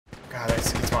God,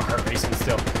 that gets my heart racing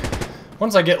still.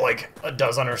 Once I get like a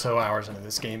dozen or so hours into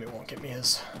this game, it won't get me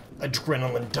as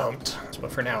adrenaline dumped.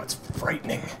 But for now, it's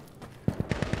frightening.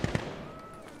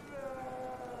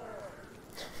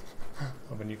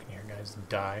 Hoping you can hear guys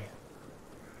die.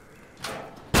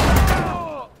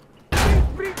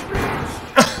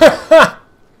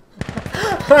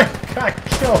 I got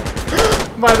killed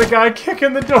by the guy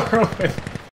kicking the door open.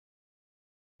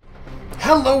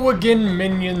 Hello again,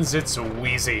 minions, it's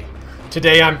Wheezy.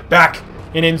 Today I'm back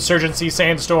in Insurgency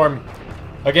Sandstorm,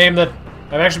 a game that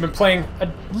I've actually been playing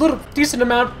a little decent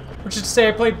amount, which is to say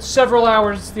I played several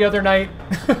hours the other night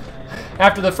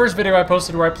after the first video I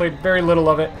posted where I played very little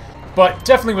of it, but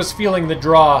definitely was feeling the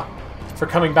draw for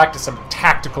coming back to some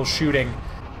tactical shooting.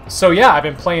 So yeah, I've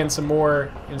been playing some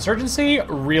more Insurgency,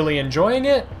 really enjoying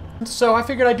it, so I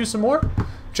figured I'd do some more,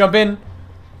 jump in,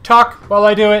 talk while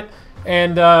I do it,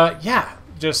 and yeah,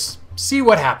 just see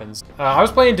what happens. I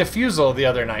was playing Defuse the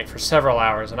other night for several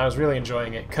hours, and I was really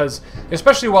enjoying it, because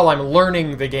especially while I'm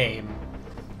learning the game,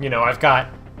 you know, I've got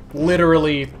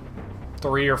literally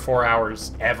 3 or 4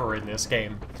 hours ever in this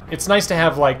game. It's nice to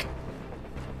have, like,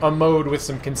 a mode with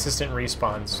some consistent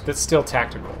respawns that's still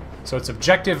tactical. So it's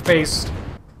objective-based,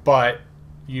 but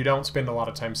you don't spend a lot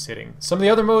of time sitting. Some of the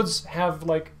other modes have,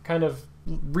 like, kind of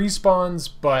respawns,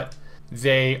 but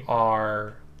they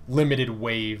are limited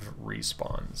wave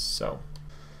respawns, so.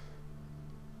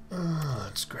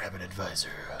 Let's grab an advisor.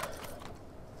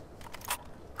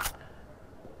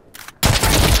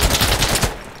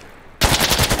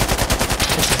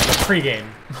 This is the pregame.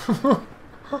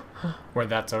 Where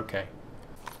that's okay.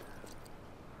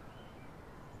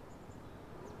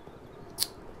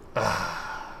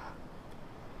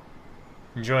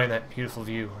 Enjoying that beautiful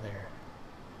view there.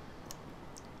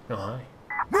 Oh, hi.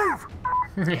 Move!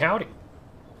 Howdy.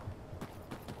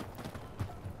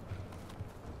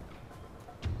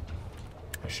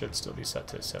 I should still be set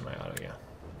to semi-auto, yeah.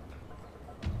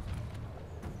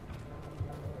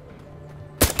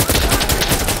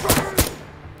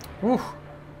 Woo!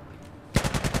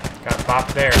 Got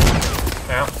bopped there.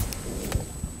 Ow.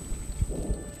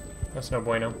 That's no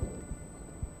bueno.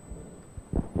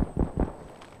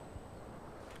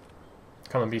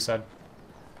 Come on, B-side.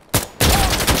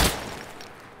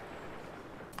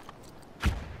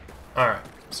 Alright,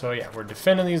 so yeah, we're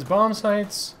defending these bomb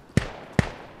sites.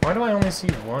 Why do I only see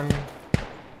one?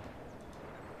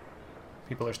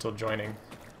 People are still joining.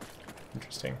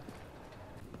 Interesting.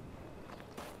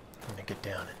 I'm gonna get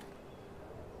down and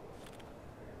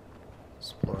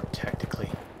explore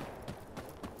tactically.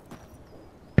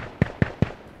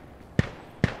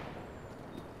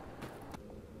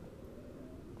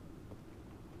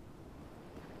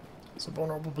 It's a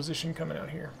vulnerable position coming out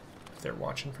here, if they're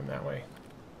watching from that way.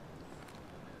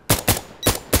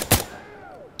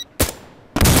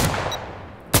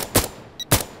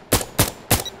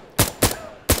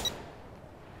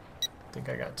 I think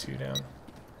I got 2 down.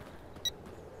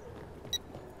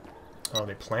 Oh,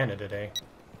 they planted it, eh?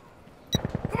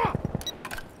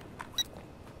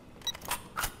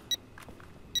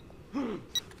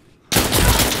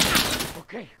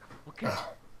 Okay.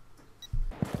 Oh.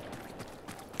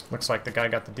 Looks like the guy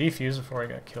got the defuse before he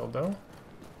got killed, though.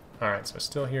 Alright, so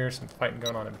still here, some fighting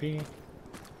going on in B.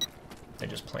 They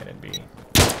just planted B.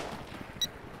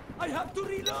 I have to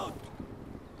reload.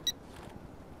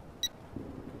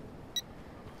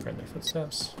 Friendly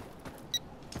footsteps.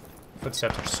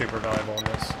 Footsteps are super valuable in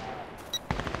this.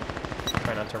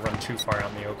 Try not to run too far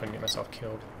out in the open and get myself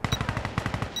killed.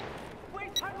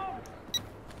 Wait, hang on.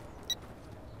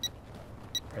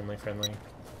 Friendly, friendly.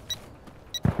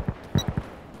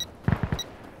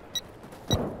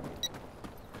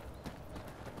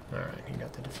 Alright, he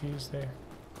got the defuse there.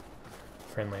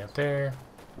 Friendly up there.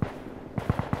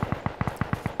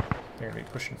 They're going to be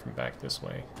pushing from back this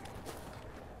way.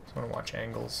 So I want to watch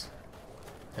angles.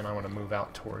 And I want to move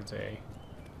out towards A.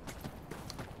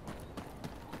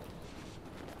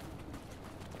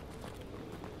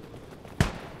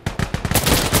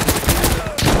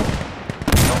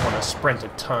 I don't want to sprint a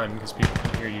ton because people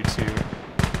can hear you too.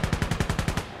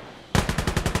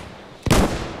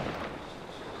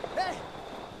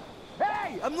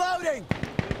 Hey, I'm loading.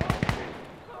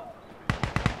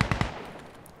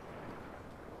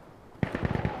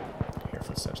 Hear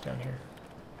footsteps down here.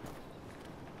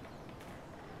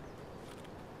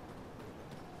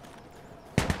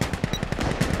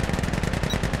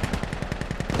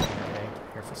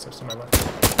 Footsteps to my left.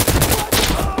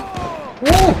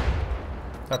 Woo!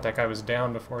 Thought that guy was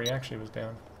down before he actually was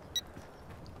down.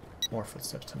 More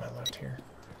footsteps to my left here.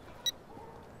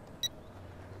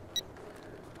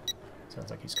 Sounds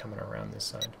like he's coming around this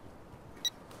side.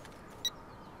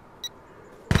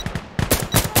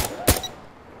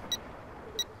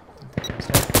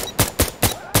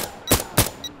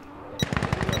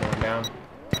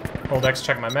 Hold X,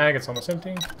 check my mag, it's almost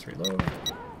empty. Let's reload.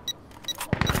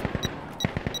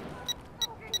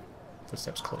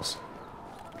 Footsteps close.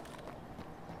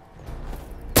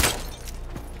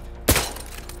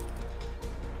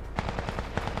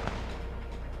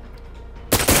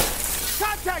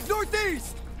 Contact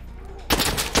northeast!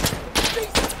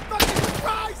 Jesus fucking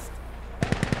Christ!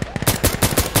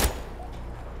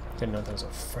 Didn't know there was a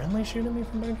friendly shooting me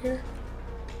from back here.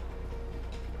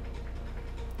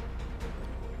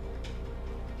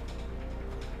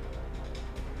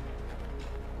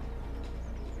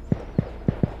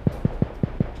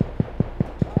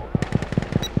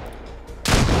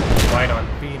 Right on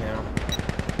B now.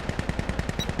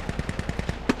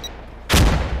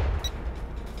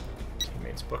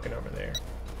 Teammates booking over there.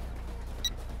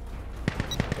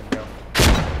 Good to go.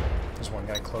 There's one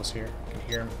guy close here. You can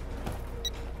hear him.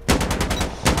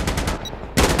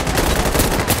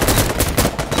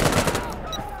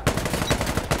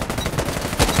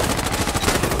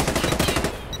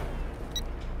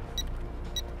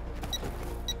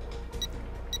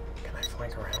 Can I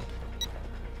flank around?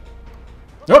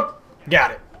 Nope!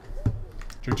 Got it.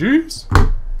 GG's.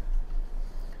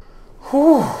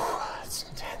 Whew. That's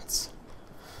intense.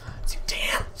 That's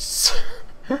intense.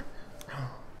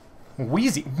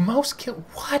 Wheezy. Most kill.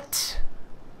 What?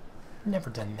 Never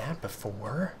done that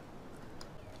before.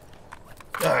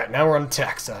 Alright, now we're on the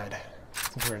attack side.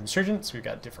 Since we're insurgents, we've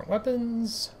got different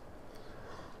weapons.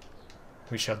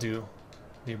 We shall do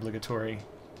the obligatory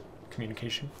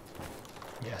communication.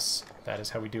 Yes, that is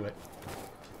how we do it.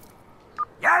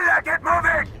 Yalla, get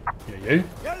moving! Yeah.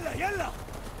 Yalla, yalla!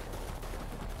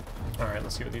 Alright,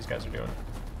 let's see what these guys are doing.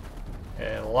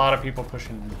 And a lot of people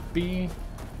pushing B.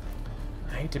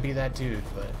 I hate to be that dude,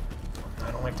 but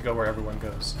I don't like to go where everyone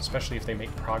goes, especially if they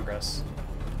make progress.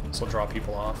 This will draw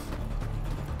people off.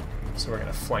 So we're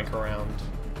gonna flank around.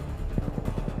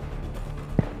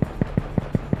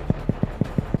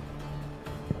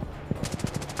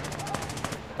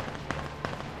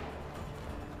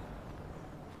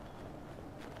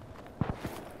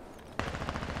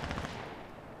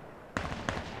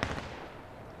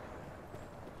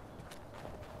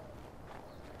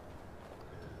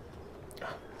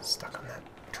 Stuck on that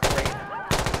train.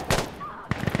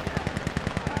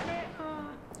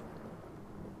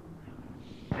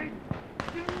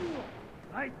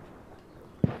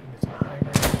 It's a high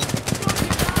ground.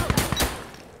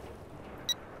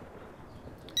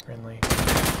 Friendly.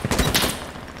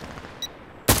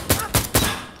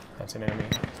 That's an enemy.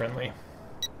 Friendly.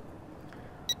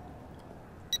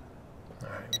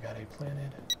 Alright, we got A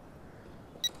planted.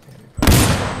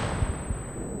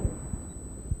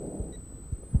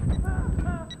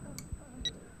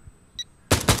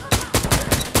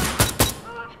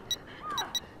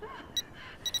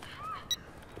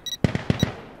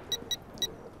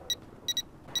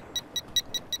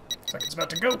 Looks like it's about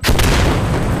to go.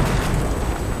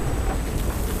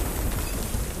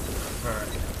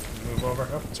 Alright, move over.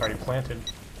 Oh, it's already planted.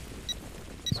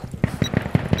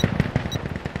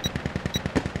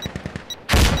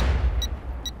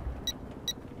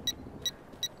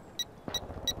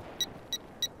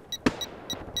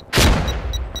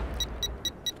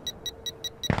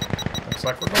 Looks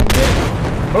like we're going to get it.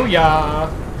 Booyah!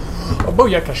 Oh,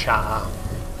 booyakasha!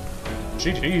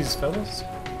 GG's, fellas.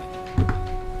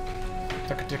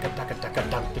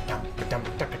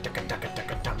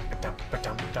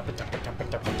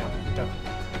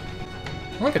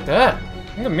 Look at that!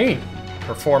 Look at me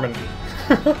performing.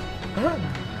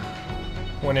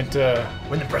 when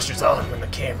the pressure's on, when the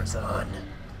camera's on,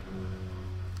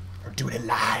 we're doing it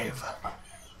live.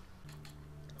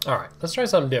 All right, let's try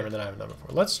something different than I haven't done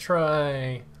before. Let's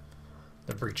try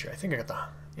the breacher. I think I got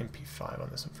the MP5 on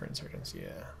this one for Insurgency.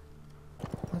 Yeah.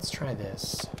 Let's try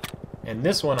this. And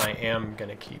this one I am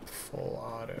gonna keep full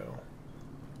auto.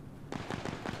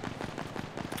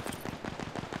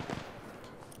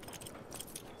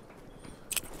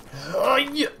 Oh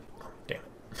yeah! Damn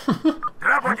it.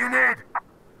 Drop what you need!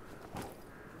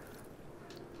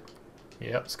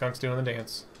 Yep, Skunk's doing the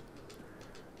dance.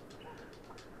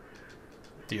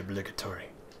 The obligatory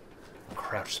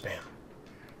crouch spam.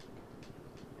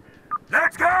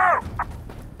 Let's go!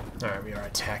 Alright, we are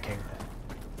attacking.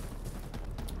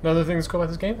 Another thing that's cool about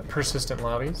this game, persistent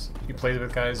lobbies. You play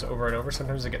with guys over and over.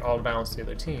 Sometimes they get all balanced to the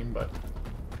other team, but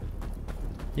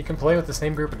you can play with the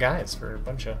same group of guys for a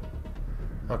bunch of...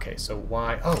 Okay, so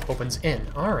why... Oh, opens in.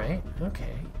 Alright,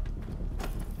 okay.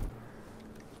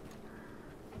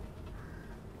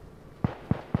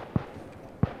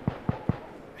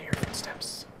 I hear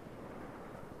footsteps.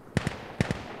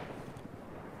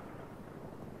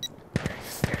 Very,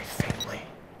 very faintly.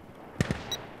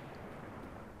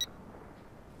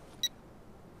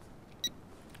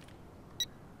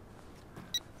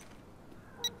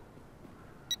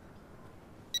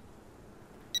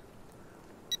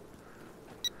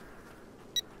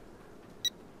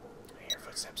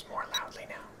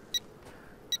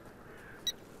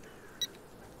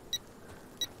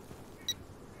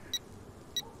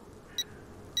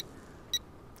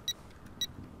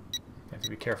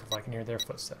 be careful. If I can hear their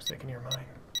footsteps, they can hear mine.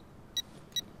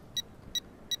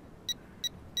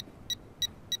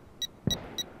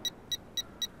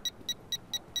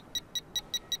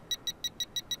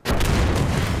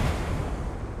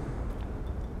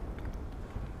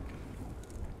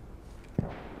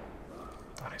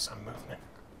 Thought I saw movement.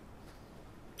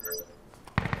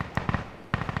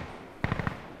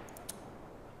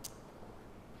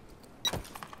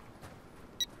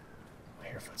 I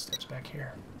hear footsteps back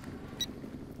here.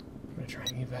 I'm gonna try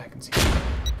and evac and see if I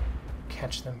can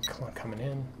catch them coming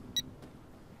in.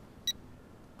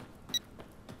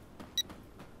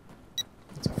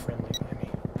 It's a friendly by me.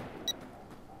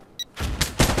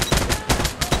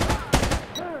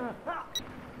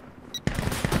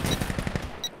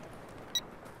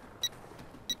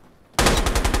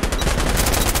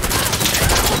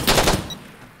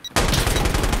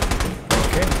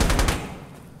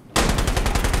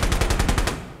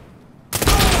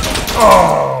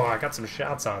 Oh, I got some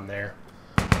shots on there.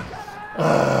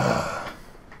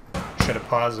 Should have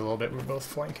paused a little bit. We're both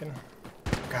flanking.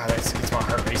 God, that gets my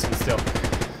heart racing still.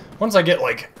 Once I get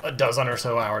like a dozen or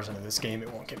so hours into this game,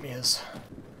 it won't get me as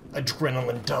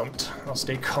adrenaline dumped. I'll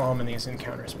stay calm in these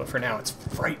encounters, but for now it's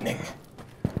frightening.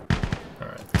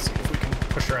 Alright, let's see if we can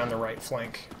push around the right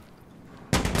flank.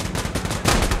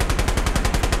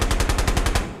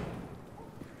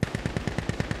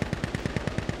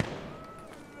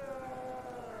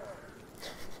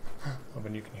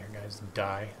 Hoping you can hear guys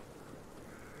die.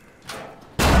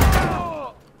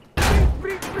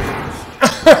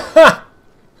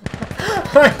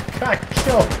 I got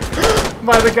killed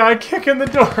by the guy kicking the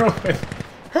door open.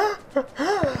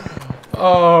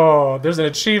 Oh, there's an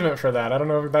achievement for that. I don't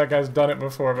know if that guy's done it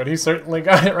before, but he certainly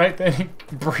got it right then. He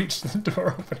breached the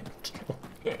door open and killed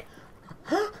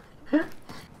me.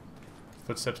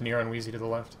 Footsteps near on Wheezy to the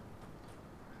left.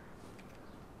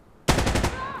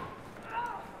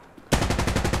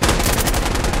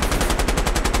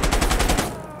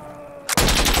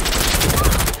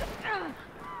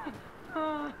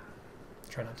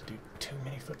 Try not to do too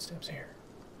many footsteps here.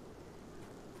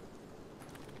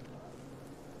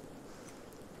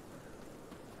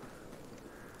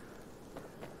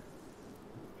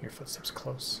 Your footsteps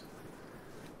close.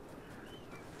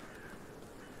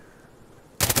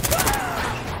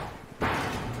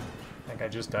 That guy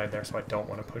just died there, so I don't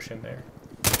want to push in there.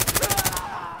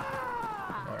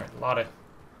 Alright, a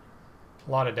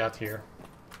lot of death here.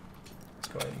 Let's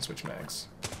go ahead and switch mags.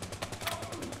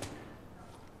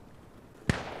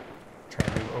 Try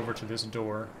to move over to this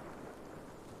door.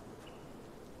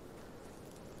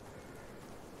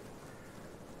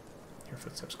 Your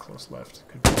footsteps close left.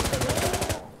 Could be a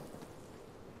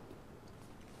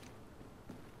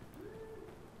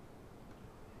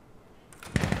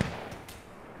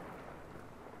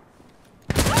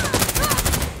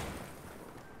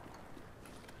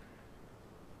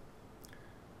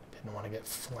Didn't want to get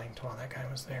flanked while that guy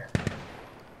was there.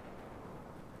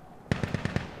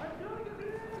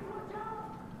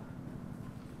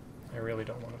 I really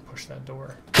don't want to push that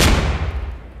door,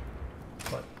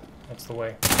 but that's the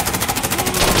way.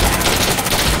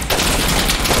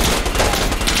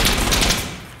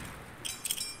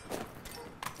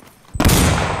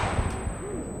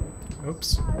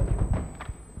 Oops.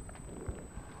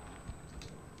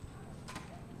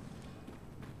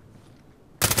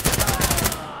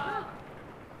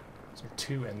 Those are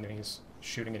two enemies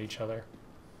shooting at each other.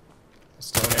 There's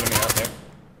still an enemy out there.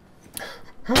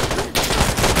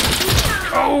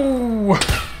 Oh!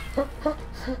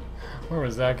 Where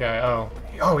was that guy? Oh,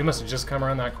 he must have just come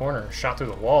around that corner. Shot through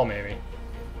the wall, maybe.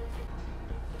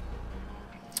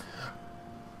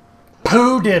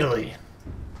 Poo diddly!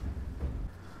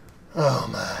 Oh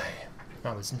my.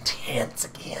 That was intense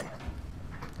again.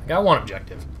 I got one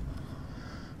objective.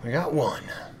 We got one.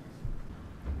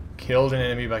 Killed an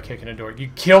enemy by kicking a door. You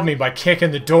killed me by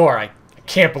kicking the door! I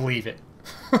can't believe it.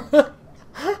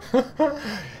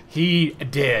 He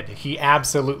did. He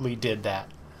absolutely did that.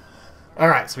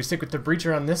 Alright, so we stick with the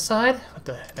breacher on this side.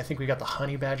 I think we got the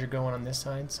honey badger going on this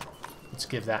side, so let's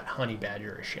give that honey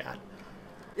badger a shot.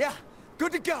 Yeah,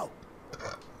 good to go.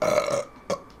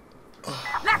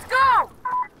 Let's go!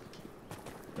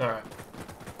 Alright.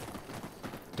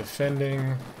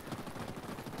 Defending.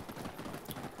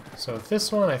 So this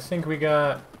one, I think we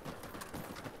got...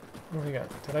 What do we got?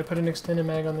 Did I put an extended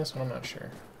mag on this one? I'm not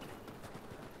sure.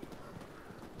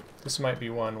 This might be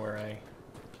one where I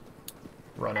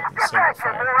run it in single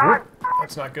fire. Whoop,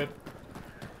 that's not good.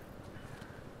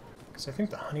 Because I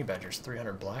think the honey badger's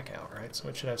 300 blackout, right? So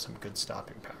it should have some good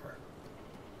stopping power.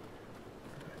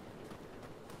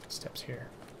 Steps here.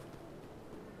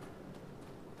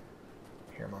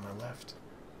 hear him on my left.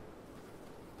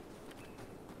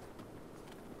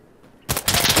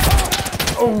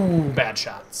 Oh, bad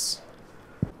shots.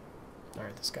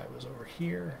 Alright, this guy was over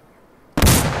here.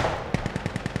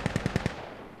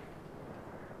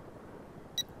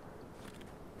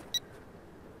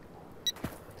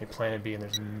 They planted B and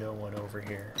there's no one over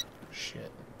here.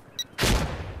 Shit. I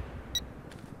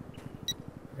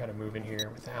gotta move in here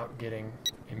without getting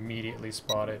immediately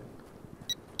spotted.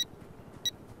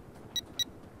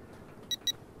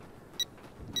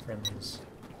 Friendlies.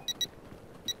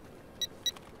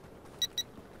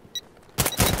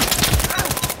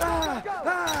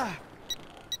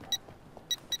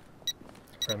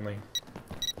 Friendly.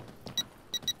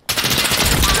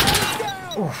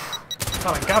 Oof.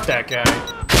 Thought I got that guy.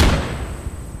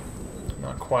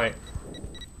 Not quite.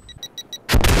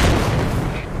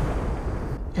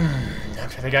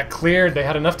 After they got cleared, they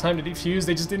had enough time to defuse,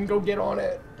 they just didn't go get on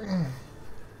it.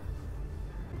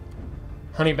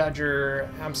 Honey Badger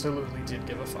absolutely did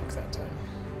give a fuck that time.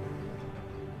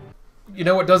 You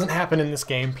know what doesn't happen in this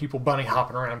game? People bunny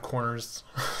hopping around corners.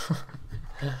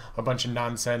 A bunch of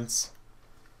nonsense.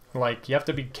 Like, you have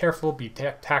to be careful, be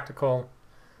tactical.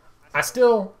 I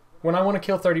still, when I want to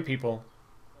kill 30 people,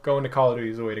 going to Call of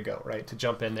Duty is the way to go, right? To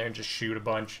jump in there and just shoot a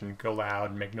bunch and go loud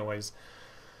and make noise.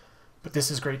 But this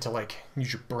is great to, like,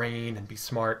 use your brain and be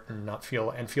smart and not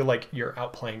feel like you're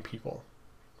outplaying people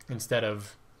instead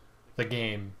of the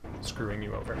game screwing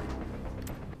you over.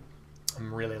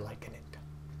 I'm really liking it.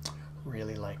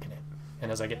 Really liking it.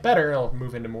 And as I get better, I'll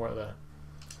move into more of the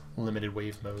limited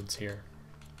wave modes here.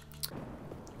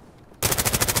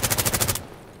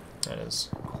 That is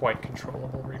quite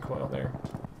controllable recoil there.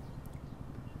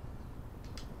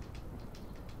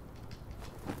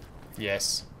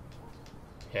 Yes.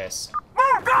 Yes.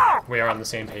 We are on the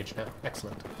same page now.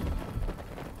 Excellent.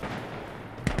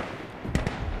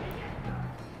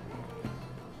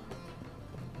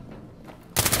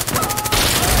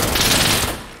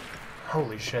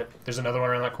 Holy shit. There's another one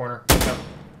around that corner. No.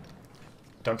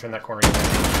 Don't turn that corner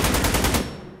either.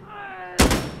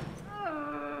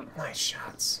 Nice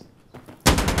shots.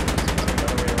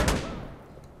 Another way around.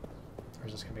 Or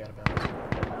is this going to be out of bounds?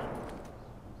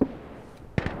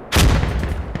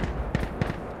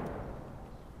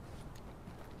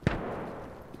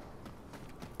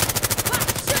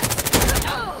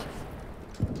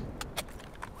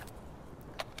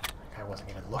 That guy wasn't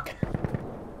even looking.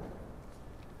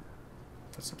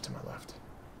 What's up to my left?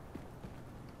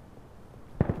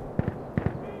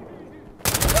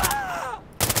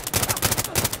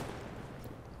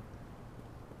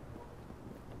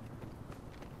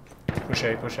 Push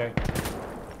A, push A.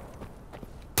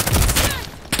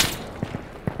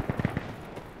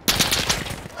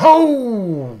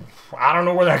 Oh! I don't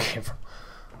know where that came from.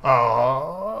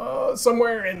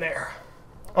 Somewhere in there.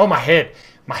 Oh, my head.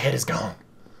 My head is gone.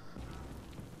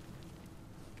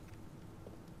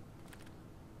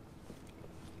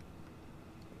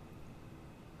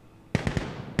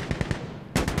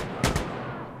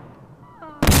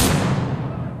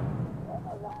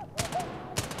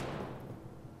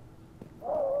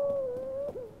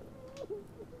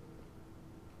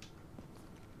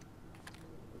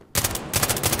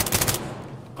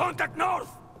 Contact north!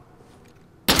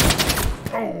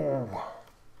 Oh!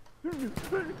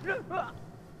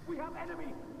 We have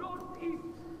enemy northeast!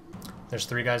 There's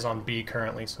 3 guys on B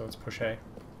currently, so it's push A.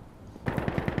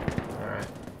 Alright.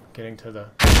 Getting to the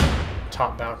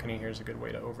top balcony here is a good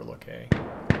way to overlook A.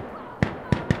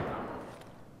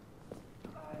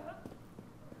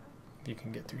 You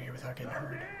can get through here without getting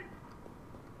heard.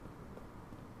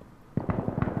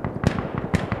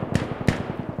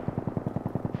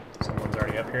 Someone's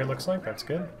already up here, it looks like. That's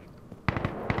good.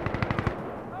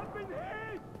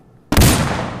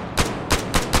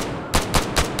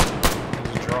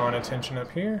 Just drawing attention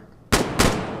up here.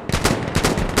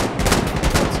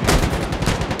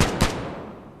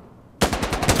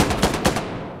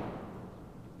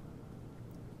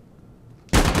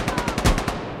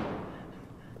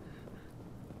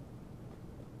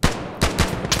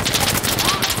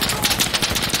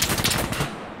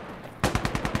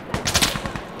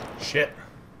 Shit.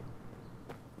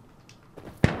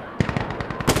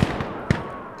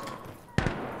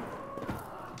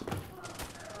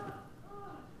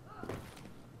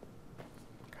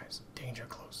 Guys, danger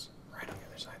close. Right on the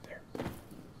other side there.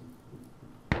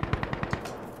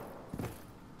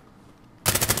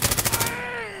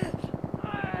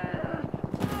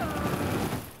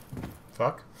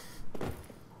 Fuck.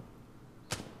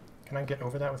 Can I get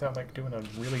over that without, like, doing a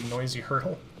really noisy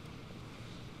hurdle?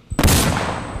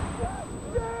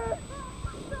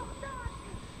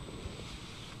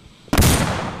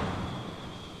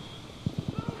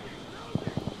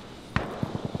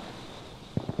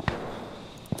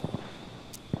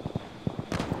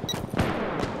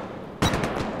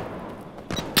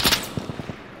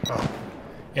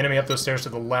 Enemy up those stairs to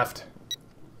the left.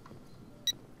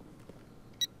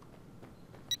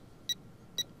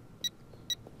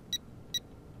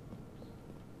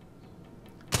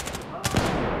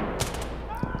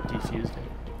 Defused it.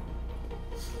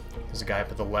 There's a guy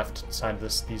up at the left side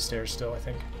of these stairs still, I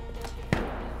think.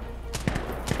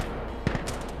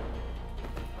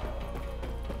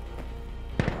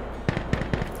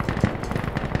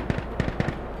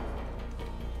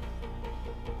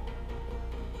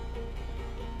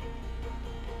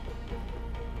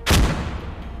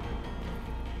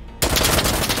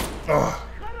 Oh.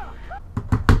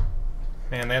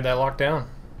 Man, they had that locked down.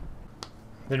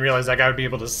 Didn't realize that guy would be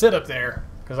able to sit up there,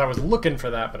 because I was looking for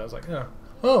that, but I was like, oh,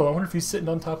 I wonder if he's sitting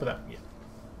on top of that. Yeah.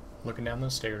 Looking down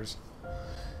those stairs.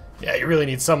 Yeah, you really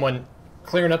need someone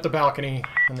clearing up the balcony,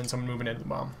 and then someone moving into the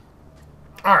bomb.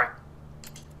 Alright.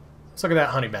 Let's look at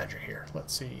that honey badger here.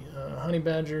 Let's see. Honey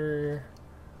badger...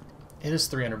 It is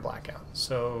 300 blackout,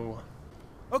 so...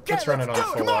 Okay, let's run it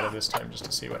on full auto this time just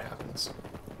to see what happens.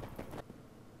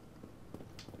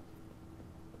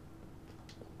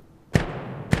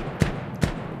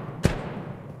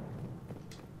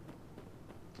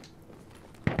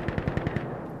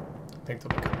 I think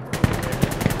they'll be coming from over there.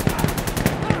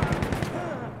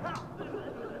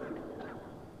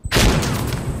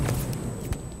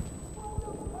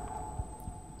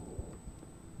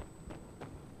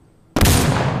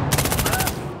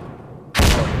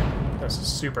 This is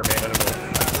super manageable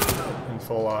in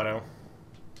full auto.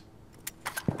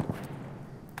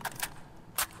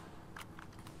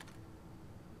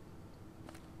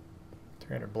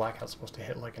 .300 blackout's supposed to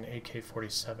hit like an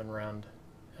AK-47 round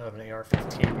out of an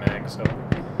AR-15 mag, so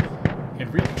it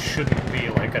really shouldn't be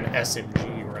like an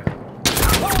SMG round.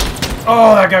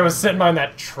 Oh, that guy was sitting behind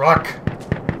that truck!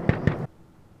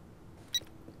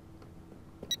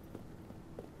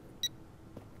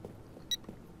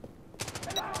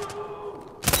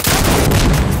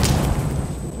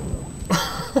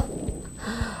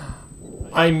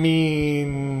 I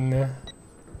mean...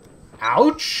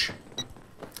 Ouch?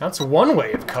 That's one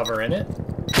way of covering it.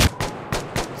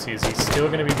 Let's see, is he still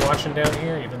going to be watching down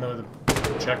here, even though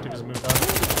the objective has moved on?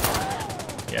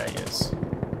 Yeah, he is.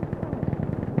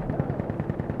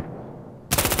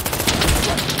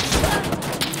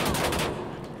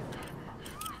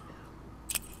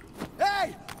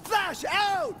 Hey! Flash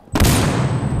out!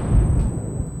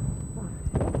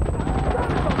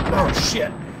 Oh,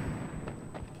 shit.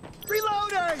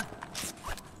 Reloading!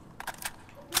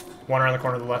 One around the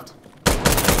corner to the left.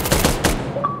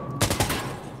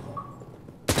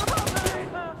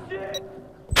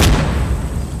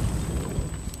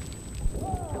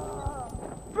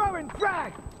 Throwing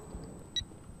frag!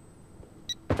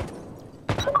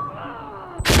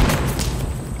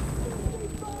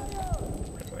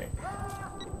 Wait.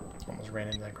 Almost ran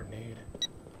into that grenade.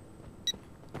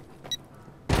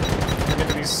 Look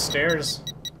at these stairs.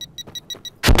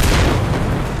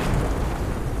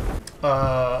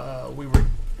 We were...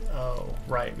 Oh,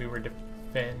 right, we were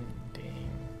defending...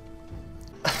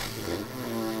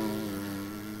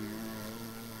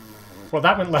 Well,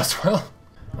 that went less well.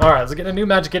 Alright, let's get a new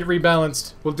magic, get it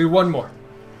rebalanced. We'll do one more.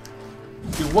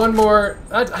 Do one more...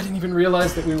 I didn't even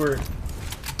realize that we were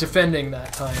defending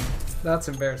that time. That's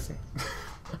embarrassing.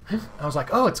 I was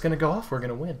like, oh, it's gonna go off, we're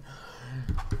gonna win.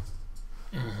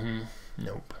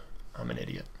 Nope. I'm an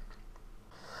idiot.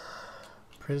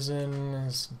 Prison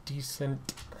is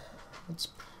decent. Let's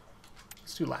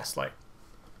do last light.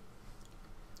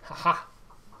 Haha.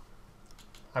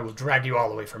 I will drag you all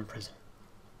the way from prison.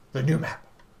 The new map.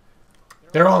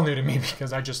 They're all new to me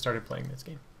because I just started playing this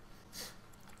game.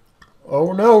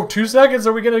 Oh no, 2 seconds,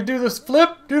 are we gonna do this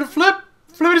flip? Do the flip?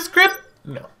 Flip the script?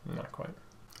 No, not quite.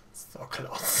 So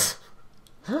close.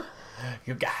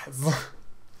 You guys.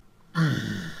 I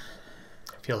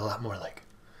feel a lot more like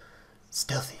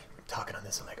stealthy talking on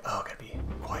this. I'm like, oh, gotta be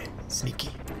quiet,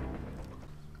 sneaky.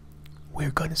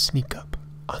 We're gonna sneak up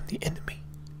on the enemy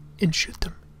and shoot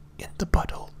them in the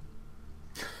butthole.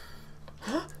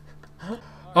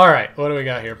 Alright, what do we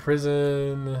got here?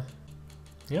 Prison.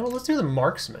 You know, let's do the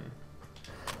marksman.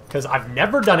 Because I've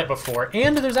never done it before,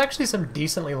 and there's actually some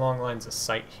decently long lines of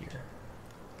sight here.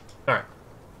 Alright.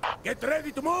 Get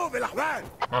ready to move, El Ahwan!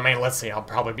 I mean, let's see, I'll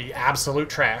probably be absolute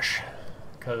trash.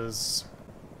 Because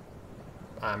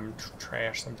I'm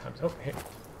trash sometimes. Oh, hey.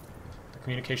 The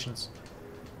communications.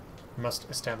 Must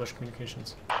establish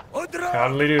communications. Howdy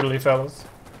doodly, fellas.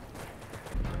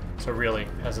 So really,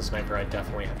 as a sniper, I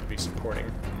definitely have to be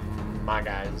supporting my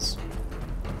guys.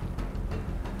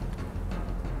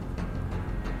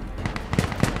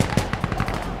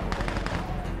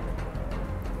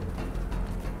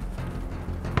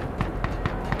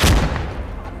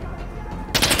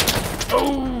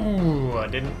 Oh, I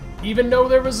didn't even know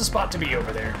there was a spot to be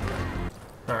over there.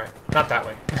 Alright, not that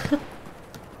way.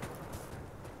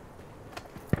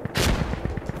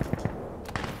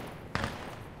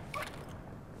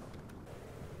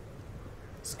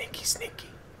 Sneaky, sneaky.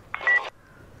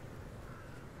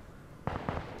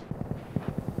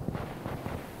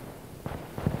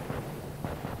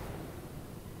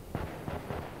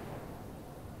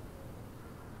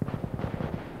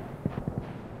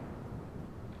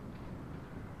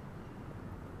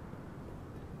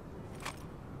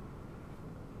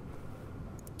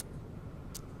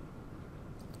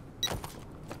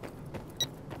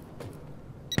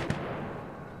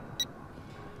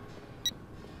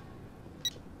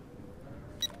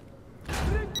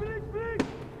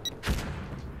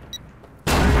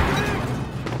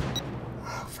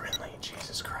 Oh, friendly,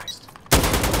 Jesus Christ.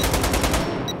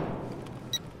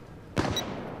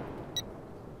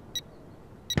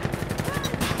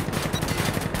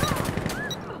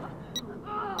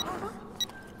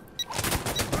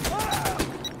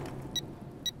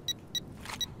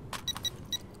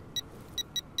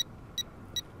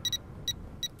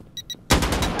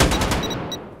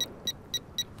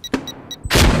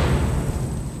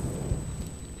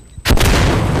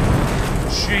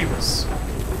 Jeebus.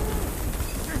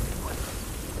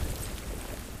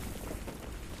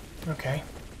 Okay.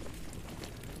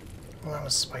 Well, that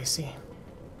was spicy.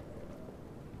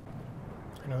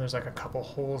 I know there's like a couple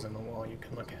holes in the wall you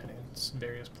can look at in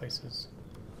various places.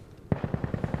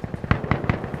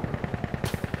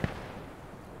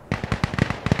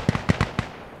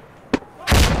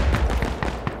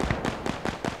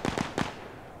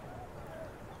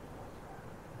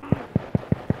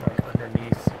 Like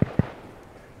underneath.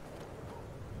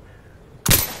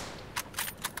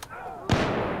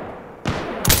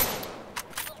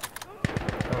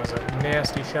 That was a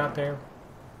nasty shot there.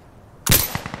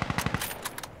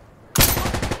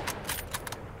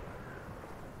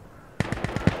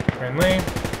 Friendly.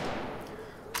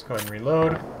 Let's go ahead and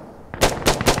reload.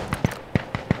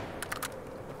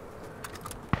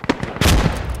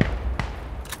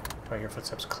 Do I hear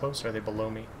footsteps close, or are they below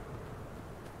me?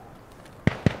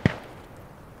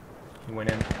 He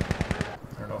went in.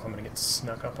 I don't know if I'm gonna get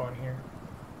snuck up on here.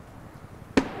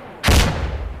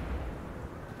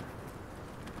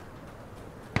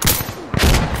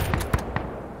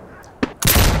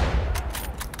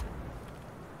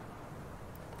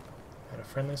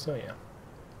 Friendly, so yeah.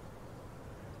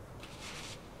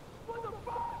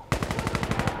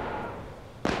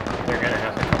 They're gonna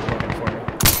have to come looking for me.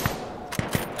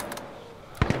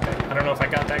 Okay. I don't know if I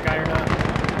got that guy or not.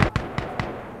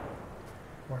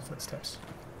 More footsteps.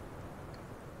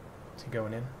 Is he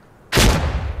going in?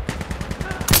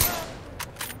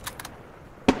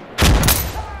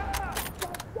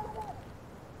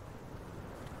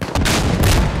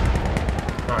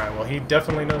 Alright, well he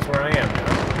definitely knows where I am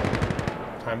now.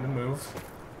 Time to move.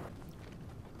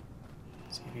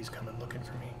 See if he's coming looking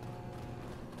for me.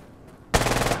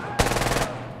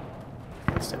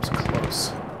 Footsteps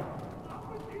close.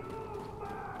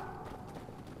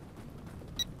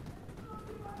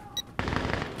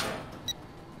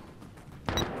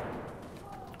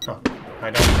 Oh, I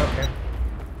don't. Okay.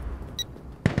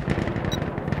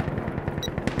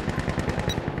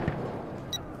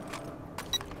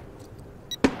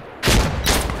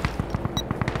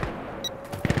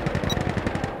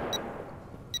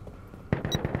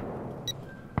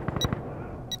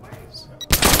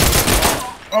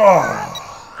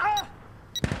 Oh!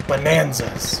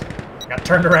 Bonanzas. Got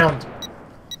turned around.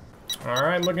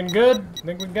 Alright, looking good. I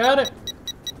think we got it.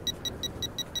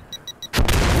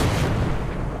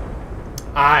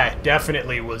 I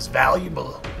definitely was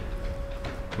valuable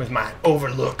with my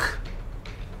overlook.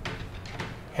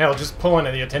 Hell, just pulling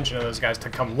the attention of those guys to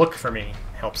come look for me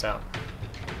helps out.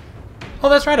 Oh,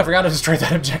 that's right. I forgot to destroy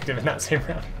that objective in that same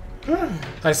round.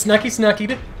 I snuckied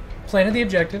it, planted the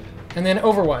objective, and then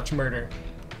Overwatch murder.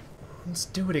 Let's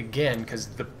do it again, because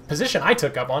the position I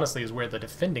took up, honestly, is where the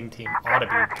defending team ought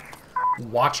to be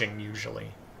watching,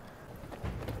 usually.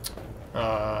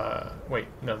 Wait,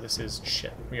 no, this is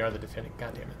shit. We are the defending.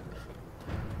 God damn it.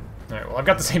 Alright, well, I've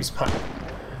got the same spot.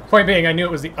 Point being, I knew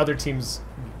it was the other team's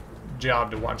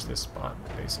job to watch this spot,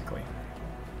 basically.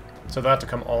 So they'll have to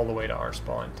come all the way to our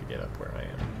spawn to get up where I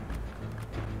am.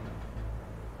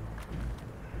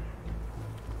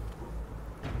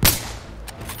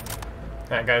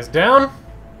 That guy's down.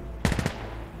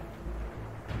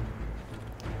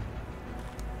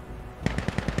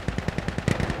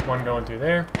 One going through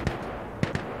there.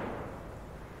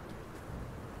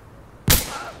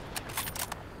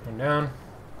 One down.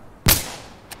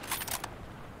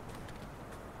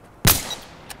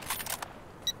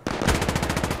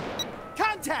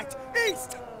 Contact!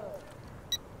 East!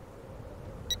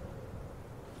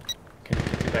 Can you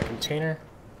get through that container?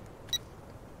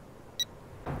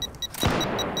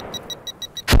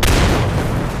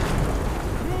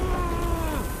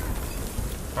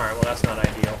 Alright, well that's not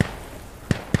ideal.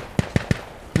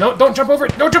 No, don't jump over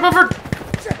it! Don't jump over it!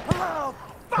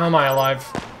 How am I alive?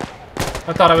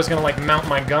 I thought I was gonna, like, mount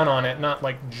my gun on it, not,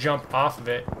 like, jump off of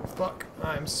it. Fuck,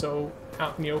 I'm so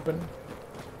out in the open.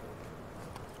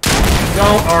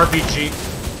 Don't RPG.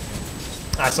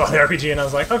 I saw the RPG and I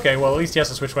was like, okay, well, at least he has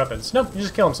to switch weapons. Nope, he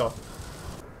just kill himself.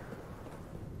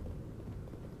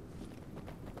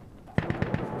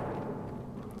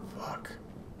 Fuck.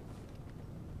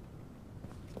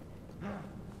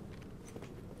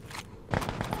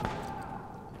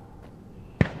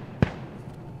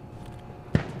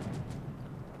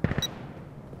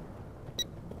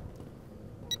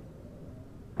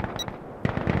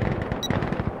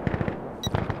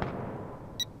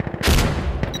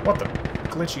 What the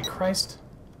glitchy Christ?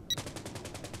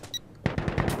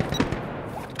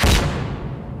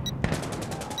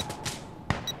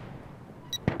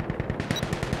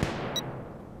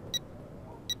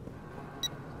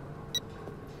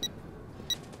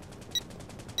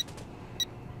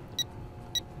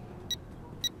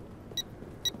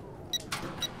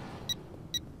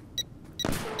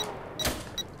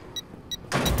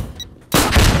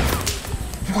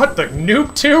 What the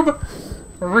noob tube?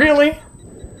 Really?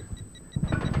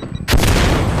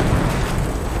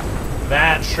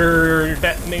 That sure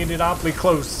detonated awfully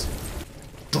close.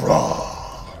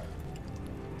 Draw.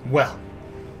 Well.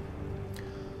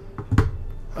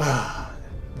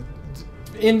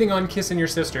 Ending on kissing your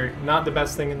sister, not the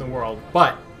best thing in the world,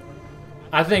 but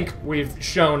I think we've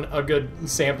shown a good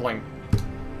sampling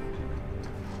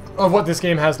of what this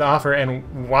game has to offer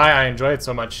and why I enjoy it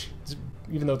so much,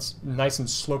 even though it's nice and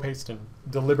slow-paced and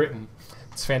deliberate and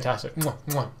it's fantastic. Mwah,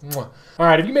 mwah, mwah.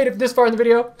 Alright, if you made it this far in the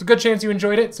video, it's a good chance you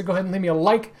enjoyed it, so go ahead and leave me a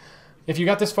like. If you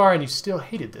got this far and you still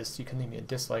hated this, you can leave me a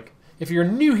dislike. If you're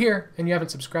new here and you haven't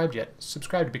subscribed yet,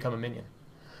 subscribe to become a minion.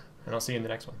 And I'll see you in the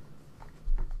next one.